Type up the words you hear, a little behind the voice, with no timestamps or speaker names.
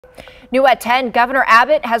New at 10, Governor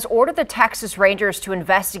Abbott has ordered the Texas Rangers to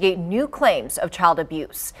investigate new claims of child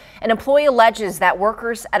abuse. An employee alleges that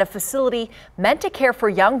workers at a facility meant to care for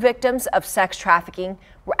young victims of sex trafficking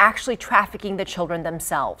were actually trafficking the children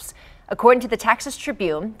themselves. According to the Texas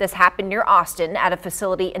Tribune, this happened near Austin at a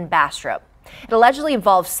facility in Bastrop. It allegedly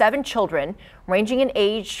involves 7 children ranging in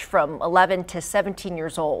age from 11 to 17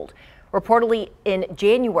 years old. Reportedly in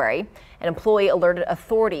January, an employee alerted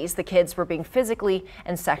authorities the kids were being physically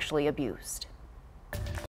and sexually abused.